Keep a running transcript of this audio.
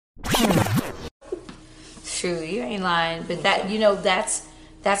true. You ain't lying. But that,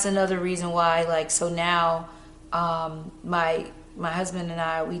 that's another reason why, like, so now, my husband and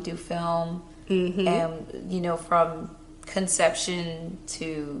I, we do film, and, from conception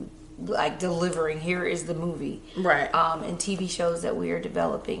to, like, delivering, here is the movie. Right. And TV shows that we are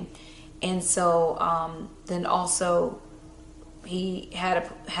developing. And so, then also, he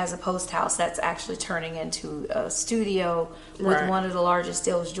has a post house that's actually turning into a studio with one of the largest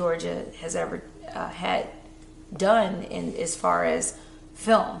deals Georgia has ever had done in as far as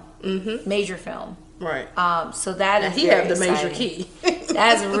film, major film. Right. So that is he very have the exciting. major key.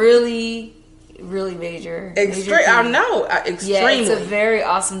 That's really, really major. I know. Extremely. Yeah, it's a very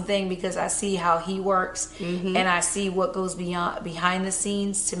awesome thing because I see how he works, and I see what goes behind the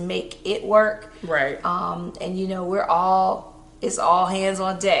scenes to make it work. Right. And it's all hands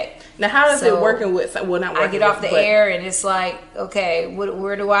on deck. Now, how is it working with? Well, not working. I get off the air, and it's like, okay,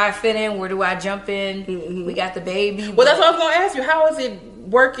 where do I fit in? Where do I jump in? We got the baby. Well, that's what I was going to ask you. How is it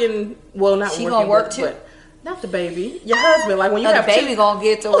working? Well, not she working. Gonna work too. But not the baby. Your husband. Like when you have the baby gonna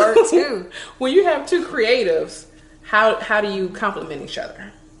get to work too. When you have two creatives, how do you complement each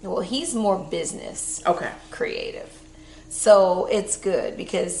other? Well, he's more business. Okay. Creative. So it's good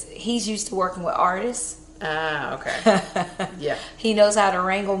because he's used to working with artists. Ah, okay. Yeah. He knows how to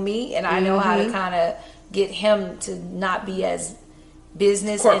wrangle me, and I know how to kind of get him to not be as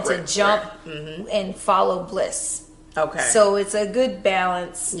business corporate, and to jump and follow bliss. Okay. So it's a good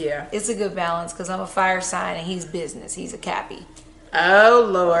balance. Yeah. It's a good balance because I'm a fire sign and he's business. He's a Cappy. Oh,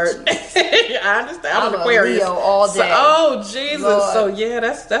 Lord. I understand. I'm an Aquarius. Leo all day. Oh, Jesus. Lord. So, yeah,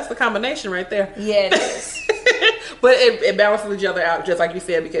 that's the combination right there. Yeah, it is. But it balances each other out, just like you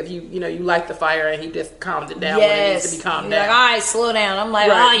said, because you like the fire, and he just calmed it down when it needs to be calmed He's down. like, all right, slow down. I'm like,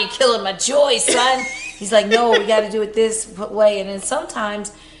 oh, you're killing my joy, son. He's like, no, we got to do it this way. And then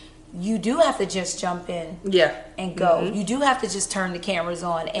sometimes you do have to just jump in and go. You do have to just turn the cameras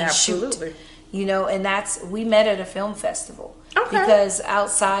on and shoot. And we met at a film festival. Okay. Because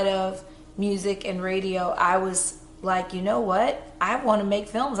outside of music and radio, I was like, you know what? I want to make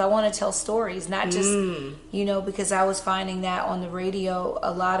films. I want to tell stories, not just, because I was finding that on the radio,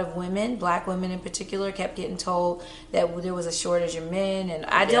 a lot of women, black women in particular, kept getting told that there was a shortage of men. And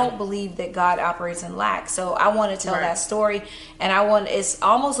I don't believe that God operates in lack. So I want to tell that story. And it's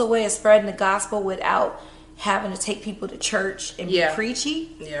almost a way of spreading the gospel without having to take people to church and be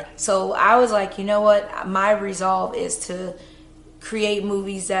preachy. Yeah. So I was like, you know what? My resolve is to create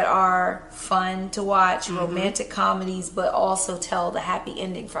movies that are fun to watch, romantic comedies, but also tell the happy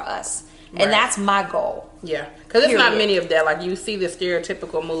ending for us. And that's my goal. Yeah, because it's not many of that. Like, you see the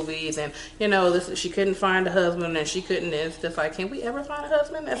stereotypical movies, and she couldn't find a husband, and she couldn't. It's just like, can we ever find a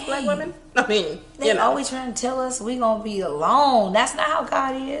husband as black women? I mean, they always trying to tell us we gonna be alone. That's not how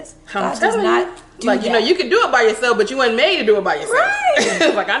God is. God does you. not do like that. You can do it by yourself, but you ain't made to do it by yourself.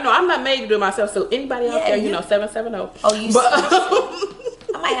 Right. Like, I know I'm not made to do it myself. So anybody out there, 770. Oh, you.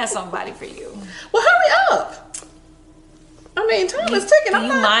 I might have somebody for you. Well, hurry up. I mean, time is ticking. Do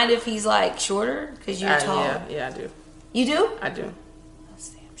you mind if he's like shorter? Because you're tall. Yeah, I do. You do? I do. That's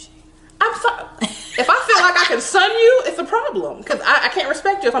damn shame. I'm sorry. If I feel like I can sun you, it's a problem. Because I can't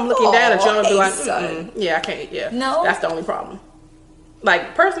respect you if I'm looking down at you and be like, yeah, I can't. Yeah. No. That's the only problem.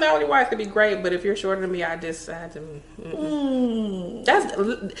 Like, personality wise, could be great, but if you're shorter than me, that's. I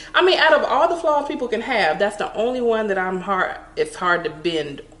mean, out of all the flaws people can have, that's the only one that it's hard to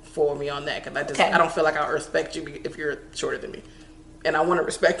bend for me on that, because I don't feel like I'll respect you if you're shorter than me, and I want to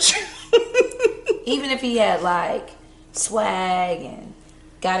respect you. Even if he had like swag and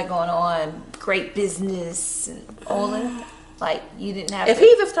got it going on, great business and all that, like, you didn't have. If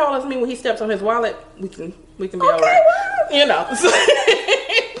he's as tall as me when he steps on his wallet, we can be all right. Well. So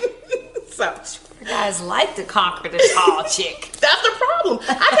guys like to conquer the tall chick. That's the problem.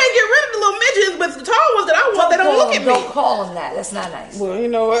 I can't get rid of the little midgets, but the tall ones that I want, they don't look at me. Don't call them that. That's not nice. Well, you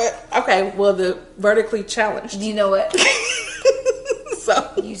know what? Okay, well, the vertically challenged. You know what?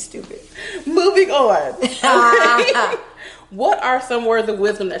 So you stupid. Moving on. Okay. What are some words of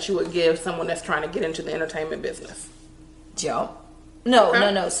wisdom that you would give someone that's trying to get into the entertainment business? Jump.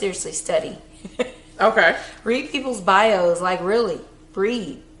 No. Seriously, study. Okay. Read people's bios. Like, really.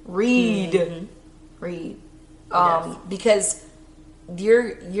 Read. Because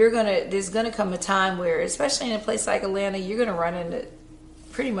there's gonna come a time where, especially in a place like Atlanta, you're gonna run into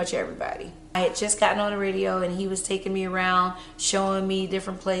pretty much everybody. I had just gotten on the radio and he was taking me around, showing me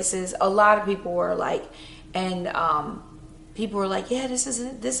different places. A lot of people were like, people were like, yeah,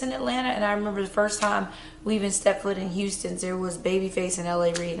 this in Atlanta. And I remember the first time we even stepped foot in Houston, there was Babyface and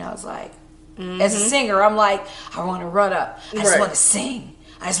L.A. Reid, and I was like, as a singer, I'm like, I want to run up. I just want to sing.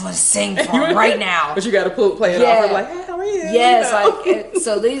 I just want to sing for him right now. But you got to play it off. Like, hey, how are you? Yes, like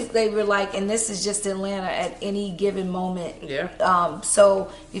so they were like, and this is just Atlanta at any given moment. Yeah.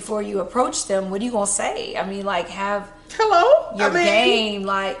 So before you approach them, what are you gonna say? I mean, like, have your game.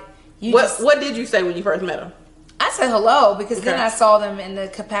 Like, what did you say when you first met them? I said hello because then I saw them in the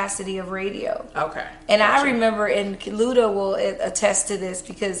capacity of radio. Okay. And I remember, and Luda will attest to this,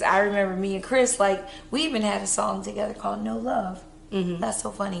 because I remember me and Chris, like, we even had a song together called No Love. Mm-hmm. That's so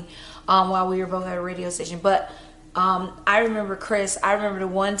funny. While we were both at a radio station. But I remember Chris, I remember the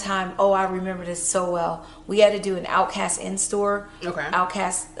one time, I remember this so well. We had to do an Outkast in-store. Okay.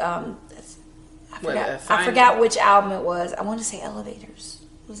 Outkast, I forgot which album it was. I want to say Elevators.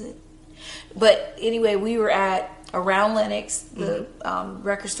 Was it? But anyway, we were at Around Lenox. The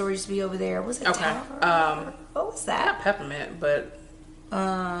record store used to be over there. Was it Tower? What was that? Not Peppermint, but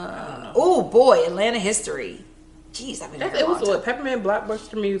oh boy, Atlanta history. Jeez, I've been here. It was what, Peppermint,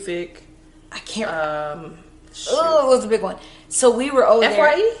 Blockbuster Music. I can't. It was a big one. So we were over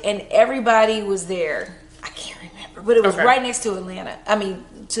there, and everybody was there. I can't remember, but it was right next to Atlanta. I mean,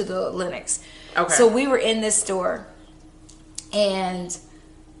 to the Lenox. Okay. So we were in this store, and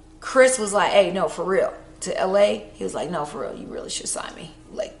Chris was like, "Hey, no, for real." To LA, he was like, "No, for real, you really should sign me.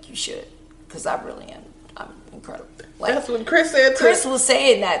 Like, you should, because I really am. I'm incredible." Like, that's what Chris said. Chris was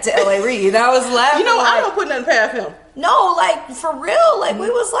saying that to LA Reid. I was laughing. I don't put nothing past him. No, like, for real. Like, we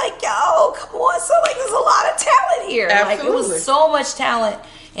was like, "Yo, come on." So, like, there's a lot of talent here. Absolutely. Like, it was so much talent.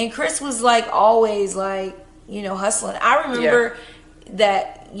 And Chris was like always like, hustling. I remember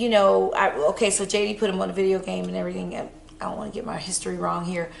that. So JD put him on a video game and everything. I don't want to get my history wrong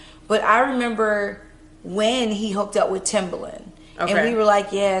here, but I remember when he hooked up with Timbaland. Okay. And we were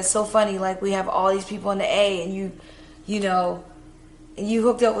like, yeah, it's so funny. Like, we have all these people in the A, and you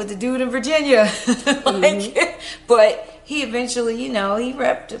hooked up with the dude in Virginia. But he eventually, he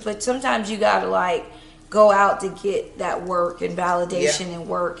repped. But sometimes you gotta like go out to get that work and validation and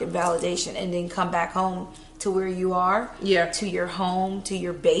work and validation, and then come back home to where you are. Yeah. To your home, to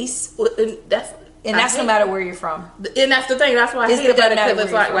your base. Well, and that's no matter where you're from. And that's the thing. That's why I hate about it, because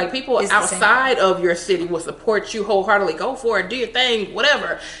it's like people outside of your city will support you wholeheartedly. Go for it, do your thing,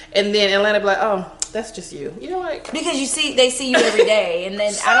 whatever. And then Atlanta be like, oh, that's just you. Like, because they see you every day, and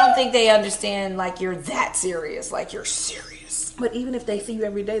then I don't think they understand like you're that serious. Like, you're serious. But even if they see you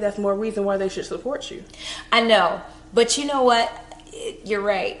every day, that's more reason why they should support you. I know, but you know what? You're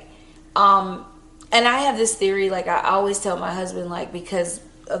right. And I have this theory. Like, I always tell my husband, like, because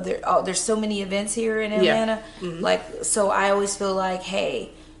there's so many events here in Atlanta. Yeah. Mm-hmm. Like, so I always feel like, hey,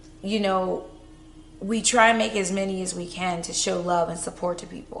 we try and make as many as we can to show love and support to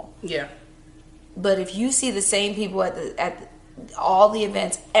people. Yeah. But if you see the same people at all the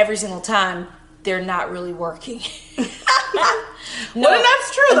events every single time, they're not really working. No, well,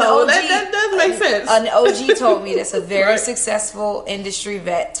 that's true though. That does make sense. An OG told me this. A very successful industry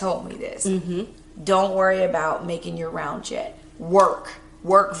vet told me this. Mm-hmm. Don't worry about making your round yet. Work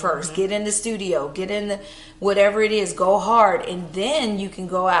first. Get in the studio. Get in the whatever it is. Go hard, and then you can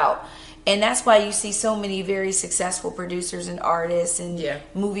go out. And that's why you see so many very successful producers and artists and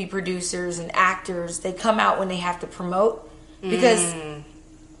movie producers and actors. They come out when they have to promote, because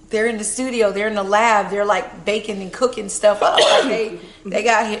they're in the studio, they're in the lab, they're like baking and cooking stuff up. Like they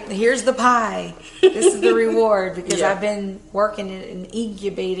got, here's the pie. This is the reward, because I've been working it and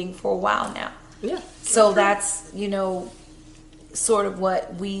incubating for a while now. Yeah. So that's, sort of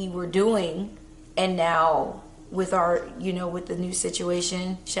what we were doing. And now with our, with the new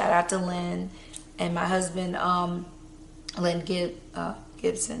situation, shout out to Lynn and my husband, Lynn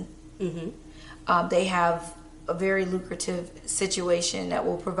Gibson. Mm-hmm. They have a very lucrative situation that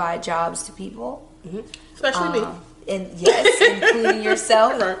will provide jobs to people. Mm-hmm. Especially me. And yes, including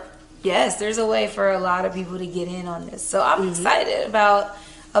yourself. Right. Yes, there's a way for a lot of people to get in on this. So I'm excited about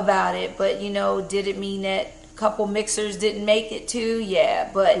it. But, did it mean that a couple mixers didn't make it too? Yeah,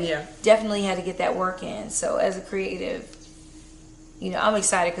 but definitely had to get that work in. So as a creative, I'm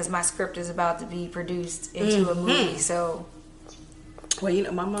excited because my script is about to be produced into a movie. So,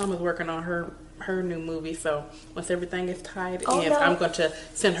 well, my mom is working on her new movie, so once everything is tied in, I'm going to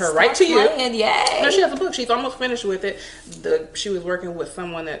send her right to you. Yay. No, she has a book. She's almost finished with it. She was working with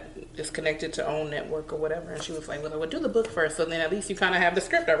someone that is connected to OWN Network or whatever, and she was like, well, we'll do the book first, so then at least you kind of have the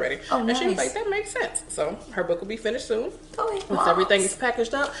script already. Oh, nice. And she was like, that makes sense. So her book will be finished soon. Once everything is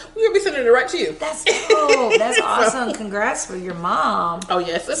packaged up, we will be sending it right to you. That's cool. That's awesome. Congrats for your mom. Oh,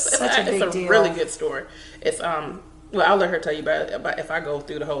 yes. It's a really good story. It's Well, I'll let her tell you about it. But if I go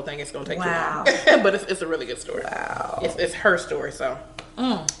through the whole thing, it's going to take too long. But it's a really good story. Wow. It's her story, so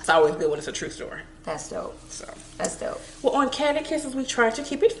it's always good when it's a true story. That's dope. So that's dope. Well, on Candid Kisses, we try to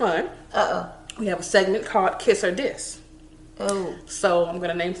keep it fun. We have a segment called Kiss or Diss. Oh. So I'm going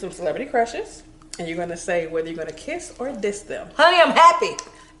to name some celebrity crushes, and you're going to say whether you're going to kiss or diss them. Honey, I'm happy.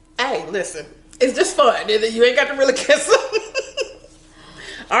 Hey, listen. It's just fun. You ain't got to really kiss them.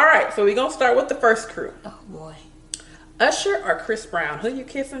 All right, so we're going to start with the first crew. Oh, boy. Usher or Chris Brown? Who you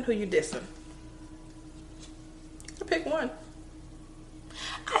kissing, who you dissing? Pick one.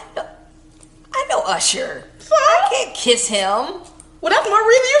 I know Usher. So? I can't kiss him. Well, that's more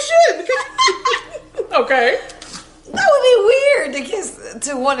reason you should. Because okay. That would be weird to kiss,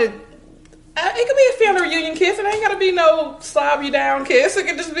 to want to. It could be a family reunion kiss. It ain't got to be no slob you down kiss. It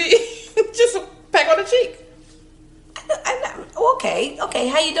could just be just a peck on the cheek. Okay.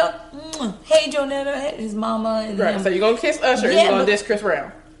 How you doing? Hey, Jonetta, his mama. And right, so you're going to kiss Usher or you're going to diss Chris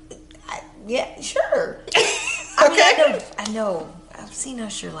Brown? Yeah, sure. Okay. I know. I've seen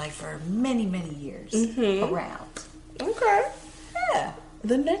Usher like for many, many years around. Okay. Yeah.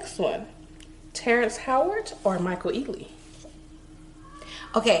 The next one, Terrence Howard or Michael Ealy?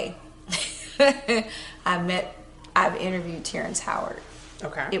 Okay. I've interviewed Terrence Howard.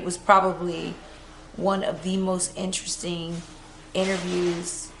 Okay. It was probably one of the most interesting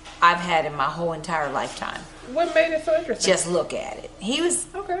interviews I've had in my whole entire lifetime. What made it so interesting? Just look at it. He was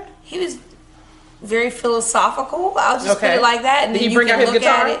very philosophical. I'll just put it like that. And did he bring out his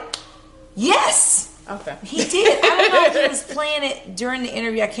guitar? At it. Yes. Okay. He did. I don't know if he was playing it during the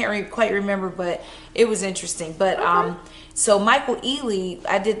interview. I can't quite remember, but it was interesting. But so Michael Ealy,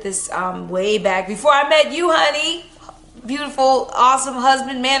 I did this way back before I met you, honey. Beautiful, awesome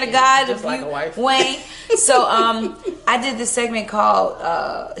husband, man of God, just like a wife. Wayne. So I did this segment called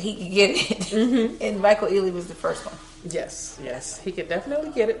He Could Get It, and Michael Ealy was the first one. Yes, he could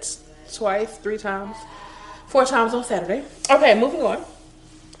definitely get it twice, 3 times, 4 times on Saturday. Okay, moving on.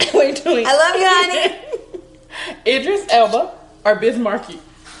 What are you doing? I love you, honey. Idris Elba or Biz Markie?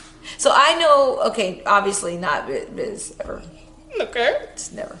 So I know, okay, obviously not Biz ever. Okay.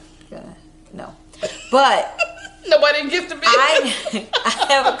 It's never gonna, no. But nobody gets to be. I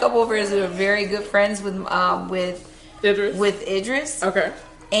have a couple of friends who are very good friends with Idris. Okay.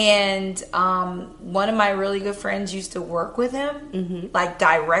 And one of my really good friends used to work with him, like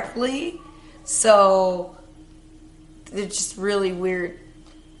directly. So they're just really weird.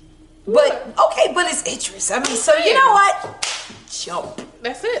 But okay, but it's Idris. I mean, so you know what? Jump.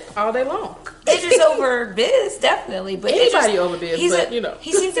 That's it. All day long. Idris over Biz, definitely. But anybody over Biz, but you know.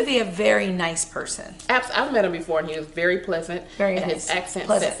 He seems to be a very nice person. I've met him before, and he was very pleasant. Very and nice. His accent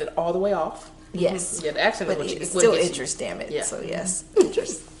sets it all the way off. Yes. Yeah, the accent but is it's still Idris, damn it. Yeah. So yes,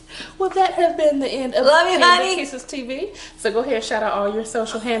 Idris. Well, that has been the end of Love you, honey. Kisses TV. So go ahead and shout out all your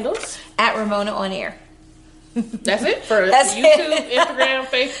social handles. At Ramona on Air. That's it for YouTube, Instagram,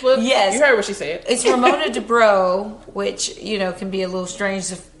 Facebook. Yes, you heard what she said. It's Ramona DeBro, which can be a little strange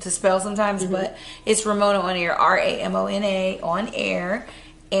to spell sometimes, but it's Ramona on Air, RAMONA on Air,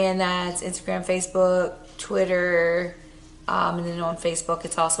 and that's Instagram, Facebook, Twitter, and then on Facebook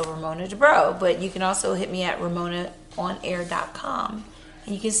it's also Ramona DeBro. But you can also hit me at RamonaOnAir.com,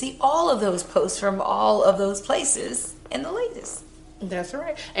 and you can see all of those posts from all of those places and the latest. That's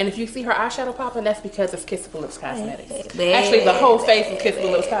right. And if you see her eyeshadow popping, that's because it's Kissable Lips Cosmetics. Actually, the whole face is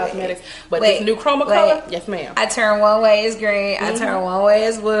Kissable Lips Cosmetics. But this new chroma color, yes, ma'am. I turn one way is green. I turn one way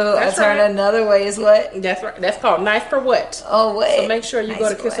is blue. That's I turn another way is what? That's right. That's called Nice for What. Oh, wait. So make sure you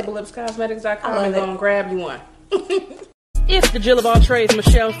go to KissableLipsCosmetics.com and go and grab you one. It's the Jill of all trades,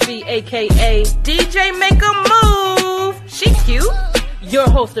 Michelle C, a.k.a. DJ Make a Move. She cute. Your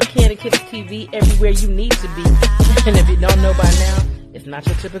host of Candid Kisses TV, everywhere you need to be. And if you don't know by now, it's not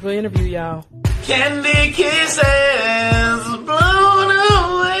your typical interview, y'all. Candy Kisses blown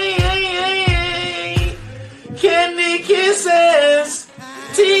away. Candy Kisses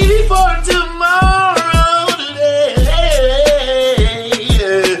TV for tomorrow today.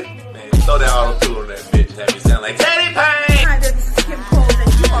 Man, throw that auto-tune on that bitch. Have me sound like Teddy Payne. Hi there, this is Kim Cole,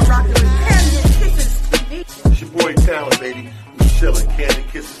 and you are rocking with Candy Kisses TV. It's your boy Talent, baby. We chillin' Candy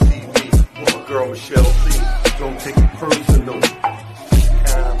Kisses TV with my girl Michelle C. Don't take it personal.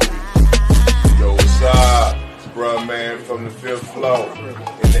 Yo, what's up? It's Bruh Man from the 5th floor.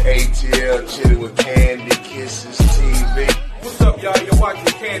 In the ATL, chilling with Candy Kisses TV. What's up, y'all? You're watching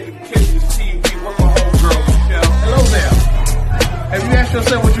Candy Kisses TV with my homegirl, Michelle. Hello there. Have you asked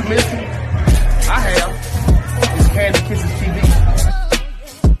yourself what you're missing? I have. It's Candy Kisses TV.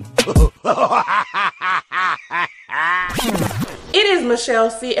 It is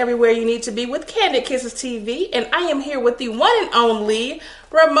Michelle C. Everywhere you need to be with Candid Kisses TV. And I am here with the one and only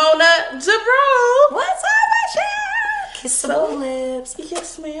Ramona DeBro. What's up, Michelle? Kissable lips.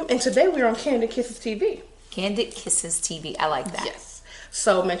 Yes, ma'am. And today we're on Candid Kisses TV. Candid Kisses TV. I like that. Yes.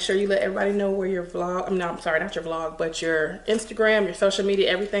 So make sure you let everybody know where your vlog, I'm sorry, not your vlog, but your Instagram, your social media,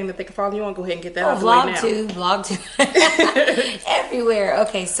 everything that they can follow you on. Go ahead and get that out of the way now. Vlog too. Everywhere.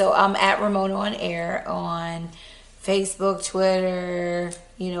 Okay, so I'm at Ramona on Air on Facebook, Twitter,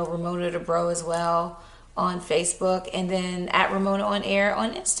 Ramona DeBro as well on Facebook, and then at Ramona on Air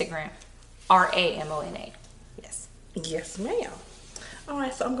on Instagram. RAMONA. Yes. Yes, ma'am. All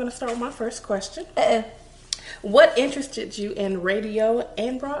right, so I'm going to start with my first question. What interested you in radio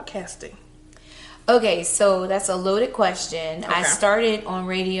and broadcasting? Okay, so that's a loaded question. Okay. I started on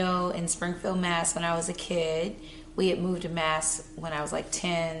radio in Springfield, Mass. when I was a kid. We had moved to Mass when I was like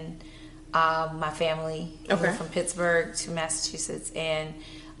 10. My family moved from Pittsburgh to Massachusetts, and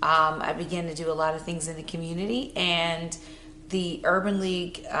I began to do a lot of things in the community. And the Urban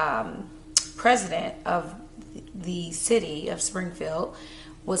League president of the city of Springfield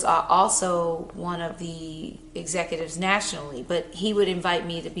was also one of the executives nationally, but he would invite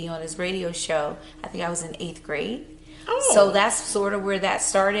me to be on his radio show. I think I was in 8th grade. Oh. So that's sort of where that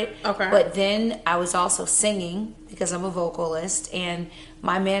started. Okay. But then I was also singing because I'm a vocalist, and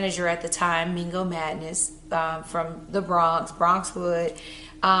my manager at the time, Mingo Madness, from the Bronxwood,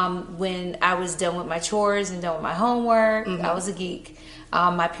 when I was done with my chores and done with my homework, I was a geek.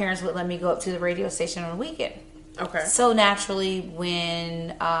 My parents would let me go up to the radio station on the weekend. Okay. So naturally,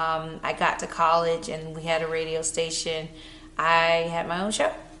 when I got to college and we had a radio station, I had my own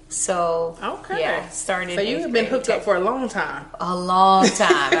show. So started. So you've been hooked up for a long time. A long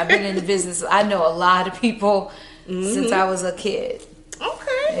time. I've been in the business. I know a lot of people since I was a kid.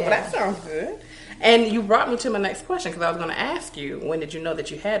 Okay, well, that sounds good. And you brought me to my next question because I was going to ask you, when did you know that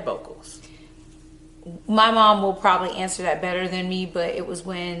you had vocals? My mom will probably answer that better than me, but it was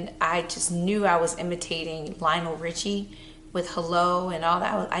when I just knew I was imitating Lionel Richie with Hello and all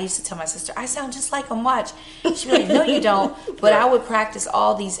that. I used to tell my sister, I sound just like him, watch. She'd be like, no, you don't. But I would practice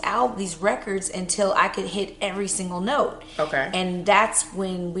all these records until I could hit every single note. Okay. And that's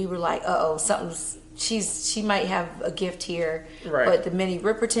when we were like, she might have a gift here. Right. But the Minnie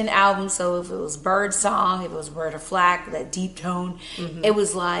Riperton album, so if it was Bird Song, if it was Bird of Flack, that deep tone, it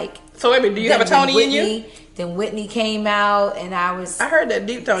was like... So wait a minute, do you have a Tony in you? Then Whitney came out, and I heard that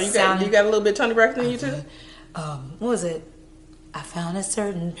deep tone. You got a little bit of Tony Braxton in you too? What was it? I found a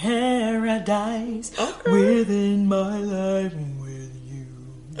certain paradise within my life with you.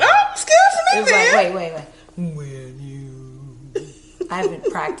 Oh, excuse me, it was like, wait. With you. I haven't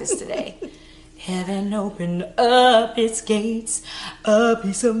practiced today. Heaven opened up its gates, a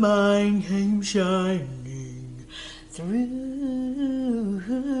piece of mind came shining through.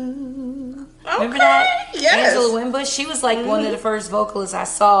 Remember that? Yes. Angela Winbush? She was like one of the first vocalists I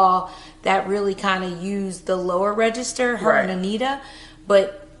saw that really kind of used the lower register, her and Anita,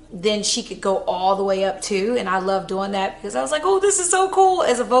 but then she could go all the way up too, and I love doing that because I was like, oh, this is so cool.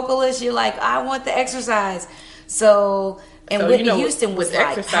 As a vocalist, you're like, I want the exercise. Whitney Houston was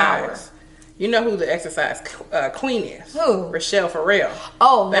like power. You know who the exercise queen is? Who? Rochelle Farrell.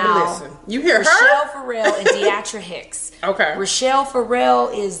 Oh, let me listen. You hear Rochelle Farrell and Deatra Hicks. Okay. Rochelle Farrell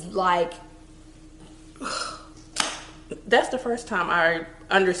is like... That's the first time I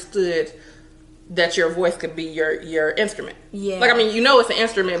understood that your voice could be your instrument. Yeah. Like, I mean, it's an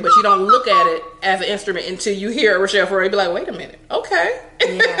instrument, but you don't look at it as an instrument until you hear Rochelle Farrell. You be like, wait a minute. Okay.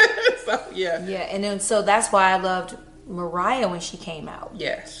 Yeah. Yeah, and then so that's why I loved Mariah when she came out.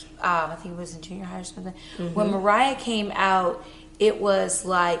 Yes. I think it was in junior high or something. When Mariah came out, it was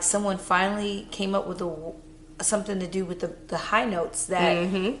like someone finally came up with something to do with the high notes that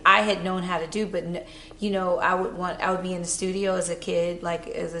I had known how to do, but I would be in the studio as a kid, like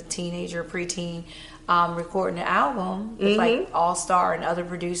as a teenager, preteen, recording an album with like All Star and other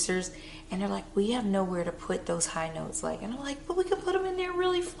producers, and they're like, we have nowhere to put those high notes, and I'm like, but we can put them in there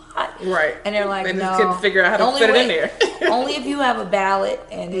really flat, right? And they're like, no, couldn't figure out how to fit it in there. Only if you have a ballad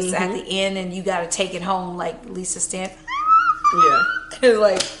and it's at the end and you got to take it home, like Lisa Stanfield. Yeah, it's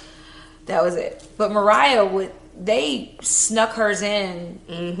like that was it. But Mariah they snuck hers in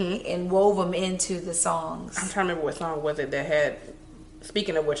and wove them into the songs. I'm trying to remember what song was it that had,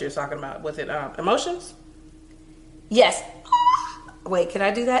 speaking of what you're talking about, was it Emotions? Yes. Wait, can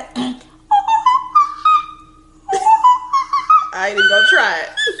I do that? I ain't even gonna try it.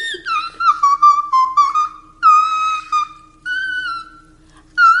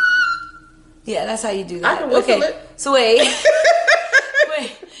 Yeah, that's how you do that. I can whistle it. So wait.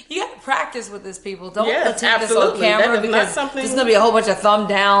 You gotta practice with this, people. Don't Yes, attempt this on absolutely. That camera is not because something- there's gonna be a whole bunch of thumb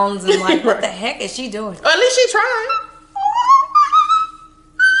downs and like, what Right. the heck is she doing? Or at least she trying.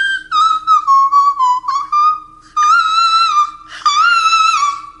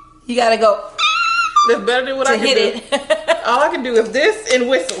 You gotta go That's better than what to I can hit do. it. All I can do is this and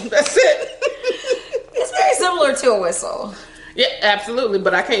whistle. That's it. It's very similar to a whistle. Yeah, absolutely.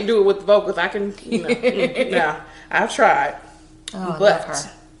 But I can't do it with the vocals. I can, nah, I've tried. Oh, But- love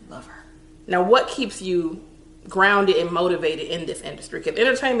her. Love her. Now, what keeps you grounded and motivated in this industry? Because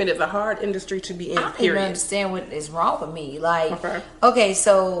entertainment is a hard industry to be in, I don't even period. understand what is wrong with me. Like, Okay. okay,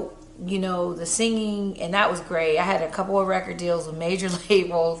 so the singing, and that was great. I had a couple of record deals with major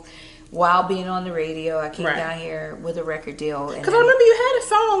labels while being on the radio. I came Right. down here with a record deal. Because I remember you had a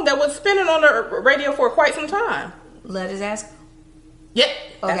song that was spinning on the radio for quite some time. Let Us Ask. Yep,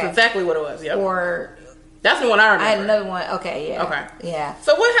 that's Okay. exactly what it was. Yep, Or that's the one I remember. I had another one. Okay, yeah. Okay. Yeah.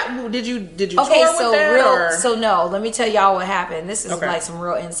 So what happened? Did you Okay, tour with so that? no, let me tell y'all what happened. This is Okay. like some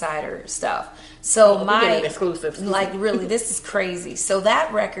real insider stuff. So we my getting exclusive. like really, this is crazy. So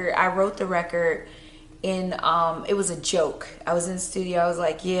that record, I wrote the record in it was a joke. I was in the studio. I was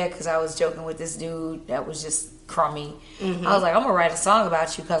like, yeah, because I was joking with this dude that was just crummy. Mm-hmm. I was like, I'm gonna write a song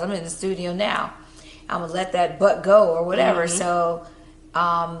about you because I'm in the studio now. I'm gonna let that butt go or whatever. Mm-hmm. So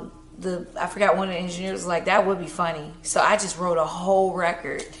I forgot, one of the engineers was like, that would be funny. So I just wrote a whole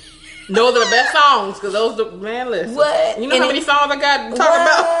record. Those are the best songs because those the man listen. What? You know And how many it- songs I got to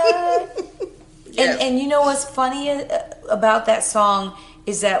talk about? Yes. And you know what's funny about that song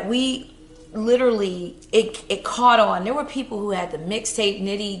is that we literally it caught on. There were people who had the mixtape.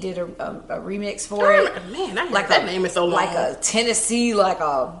 Nitty did a remix for it. Man, I Like that name is so long. like a Tennessee, like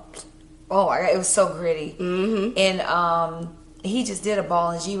a oh my god, it was so gritty. Mm-hmm. And he just did a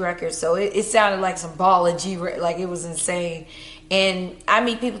Ball and G record, so it sounded like some Ball and G, like it was insane. And I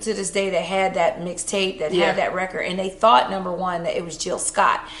meet people to this day that had that mixtape, that Yeah. had that record, and they thought, number one, that it was Jill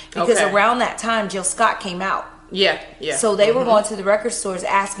Scott. Because Okay. around that time, Jill Scott came out. yeah. So they were going to the record stores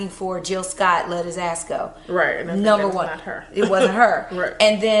asking for Jill Scott, Let His Ass Go. Right. And Number that's one. not her. It wasn't her. Right.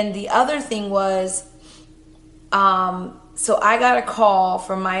 And then the other thing was, so I got a call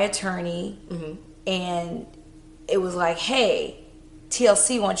from my attorney, Mm-hmm. and it was like, hey,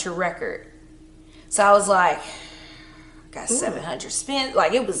 TLC wants your record. So I was like, got 700 spins.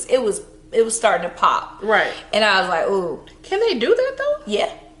 Like it was starting to pop. Right. And I was like, ooh, Can they do that though?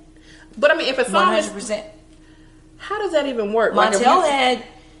 yeah, But I mean, if a song is, 100%. how does that even work? Like, if Montel you- had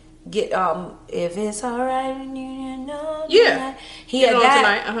get if it's alright when you know Yeah. tonight. He Get had On that,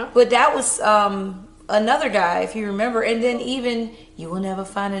 Tonight, uh-huh. but that was another guy, if you remember. And then even you will never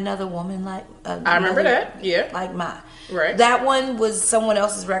find another woman like I remember that. Yeah. like mine. Right. That one was someone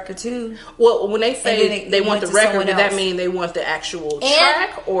else's record too. Well, when they then say it they want went the to record, someone does that else. mean they want the actual And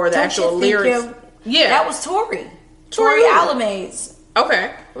track or the don't actual you think lyrics? Yeah. that was Tori Tori who? Alamaids.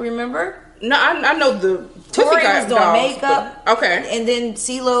 Okay. Remember? No, I know the Tori Pussycat was doing Dolls, makeup. but- okay. And then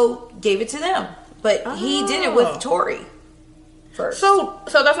CeeLo gave it to them. But he did it with Tori first. So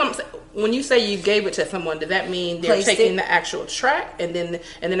that's what I'm saying. When you say you gave it to someone, does that mean they're Placed taking it. the actual track and then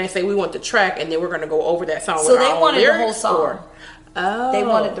they say we want the track and then we're going to go over that song? So with they our own wanted the lyrics, whole song. or- Oh, They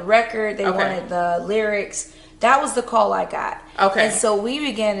wanted the record. They Okay. wanted the lyrics. That was the call I got. Okay. And so we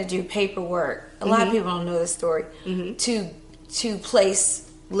began to do paperwork. A lot of people don't know this story. To place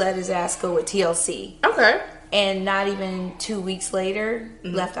Let His Ass Go with TLC. Okay. And not even 2 weeks later,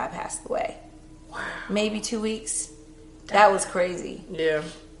 Left Eye passed away. Wow. Maybe 2 weeks. That was crazy. Yeah.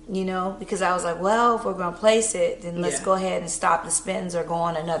 You know, because I was like, well, if we're going to place it, then let's Yeah. go ahead and stop the spins or go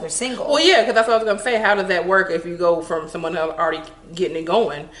on another single. Well, yeah, because that's what I was going to say. How does that work if you go from someone else already getting it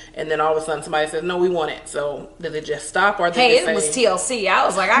going and then all of a sudden somebody says, no, we want it. So does it just stop or does Hey, it it was say... TLC. I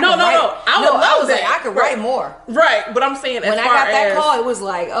was like, I No, could no, write. no. I would love was that. like, I could write more. Right, but I'm saying When as I far got that as... call, it was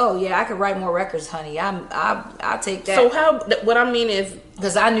like, oh yeah, I could write more records, honey. I'll take So that how... What I mean is,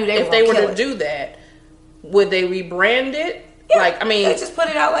 because I knew if they were to do that, would they rebrand it? Yeah, Like, I mean... they just put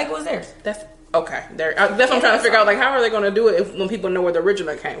it out like it was theirs. That's okay. There. That's what I'm trying to figure out. Like, how are they going to do it when people know where the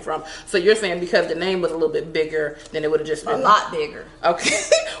original came from? So you're saying because the name was a little bit bigger, then it would have just A been lot bigger. Okay.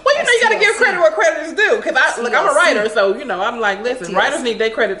 Well, you know, you got to give TLC. credit where credit is due. Because I'm a TLC. writer, so you know, I'm like, listen, TLC. writers need their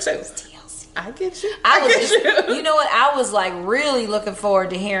credit too. TLC. I get you. I was get just, you. you know what? I was like really looking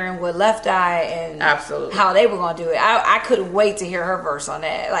forward to hearing what Left Eye and Absolutely. how they were going to do it. I couldn't wait to hear her verse on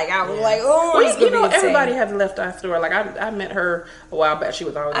that. Like I was like, oh, Well, it's you gonna know, be insane. everybody has a left eye story. Like I met her a while back. She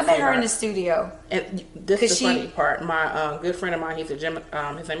was always. I met her in the studio. And this 'Cause is the she- funny part. My good friend of mine, he's a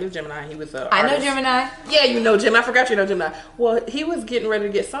Gemini. His name is Gemini. He was a I know artist. Gemini. Yeah, you know Gemini. I forgot you know Gemini. Well, he was getting ready to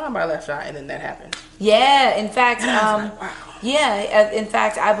get signed by Left Eye, and then that happened. Yeah, in fact, Wow. Yeah, in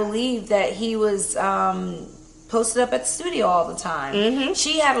fact, I believe that he was posted up at the studio all the time. Mm-hmm.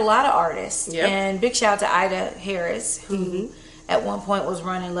 She had a lot of artists. Yep. And big shout out to Ida Harris, who at one point was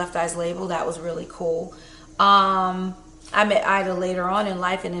running Left Eye's label. That was really cool. I met Ida later on in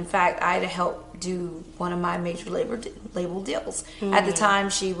life, and in fact, Ida helped do one of my major label deals. Mm-hmm. At the time,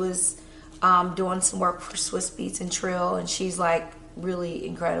 she was doing some work for Swiss Beats and Trill, and she's like really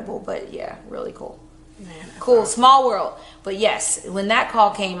incredible. But yeah, really cool. Man, cool, awesome. Small world. But yes, when that call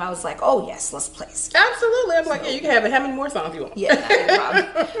came, I was like, oh yes, let's play. Absolutely. I'm like, yeah, you can have it. How many more songs you want? Yeah, no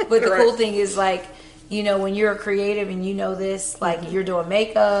problem. But the cool thing is, like, you know, when you're a creative and you know this, like you're doing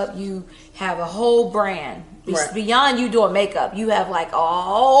makeup, you have a whole brand. Right. Beyond you doing makeup, you have like a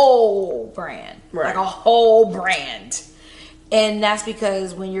whole brand. Right. Like a whole brand. And that's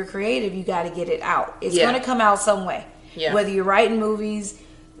because when you're creative, you got to get it out. It's going to come out some way. Yeah. Whether you're writing movies,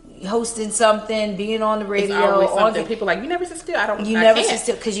 hosting something, being on the radio. It's always something. People are like, you never sit still. I never sit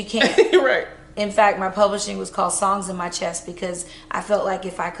still because you can't. Right. In fact, my publishing was called Songs in My Chest because I felt like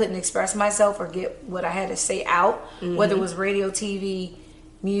if I couldn't express myself or get what I had to say out, whether it was radio, TV,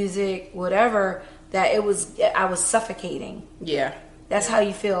 music, whatever, that I was suffocating. Yeah. That's how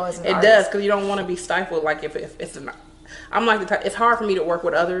you feel as an artist. It does, because you don't want to be stifled. Like if it's I'm like the type, it's hard for me to work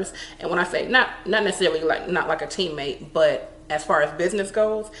with others, and when I say not necessarily like not like a teammate, but as far as business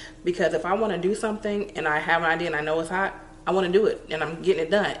goes, because if I want to do something and I have an idea and I know it's hot, I want to do it, and I'm getting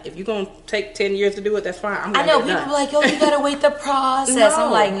it done. If you're going to take 10 years to do it, that's fine. I know people are like, oh, you got to wait the process. No,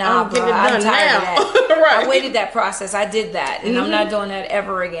 I'm like, nah, bro, I'm tired of that. Right. I waited that process. I did that, and I'm not doing that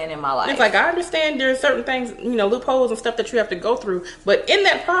ever again in my life. It's like, I understand there's certain things, loopholes and stuff that you have to go through, but in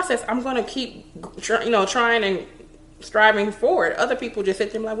that process, I'm going to keep, trying and striving forward. Other people just sit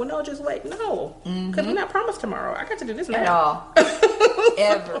there and be like, well, no, just wait. No, because we're not promised tomorrow. I got to do this now. At all.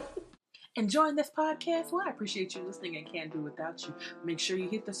 Ever. Enjoying this podcast? Well, I appreciate you listening and can't do without you. Make sure you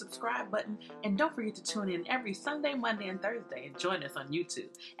hit the subscribe button and don't forget to tune in every Sunday, Monday, and Thursday and join us on YouTube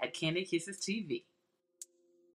at Candy Kisses TV.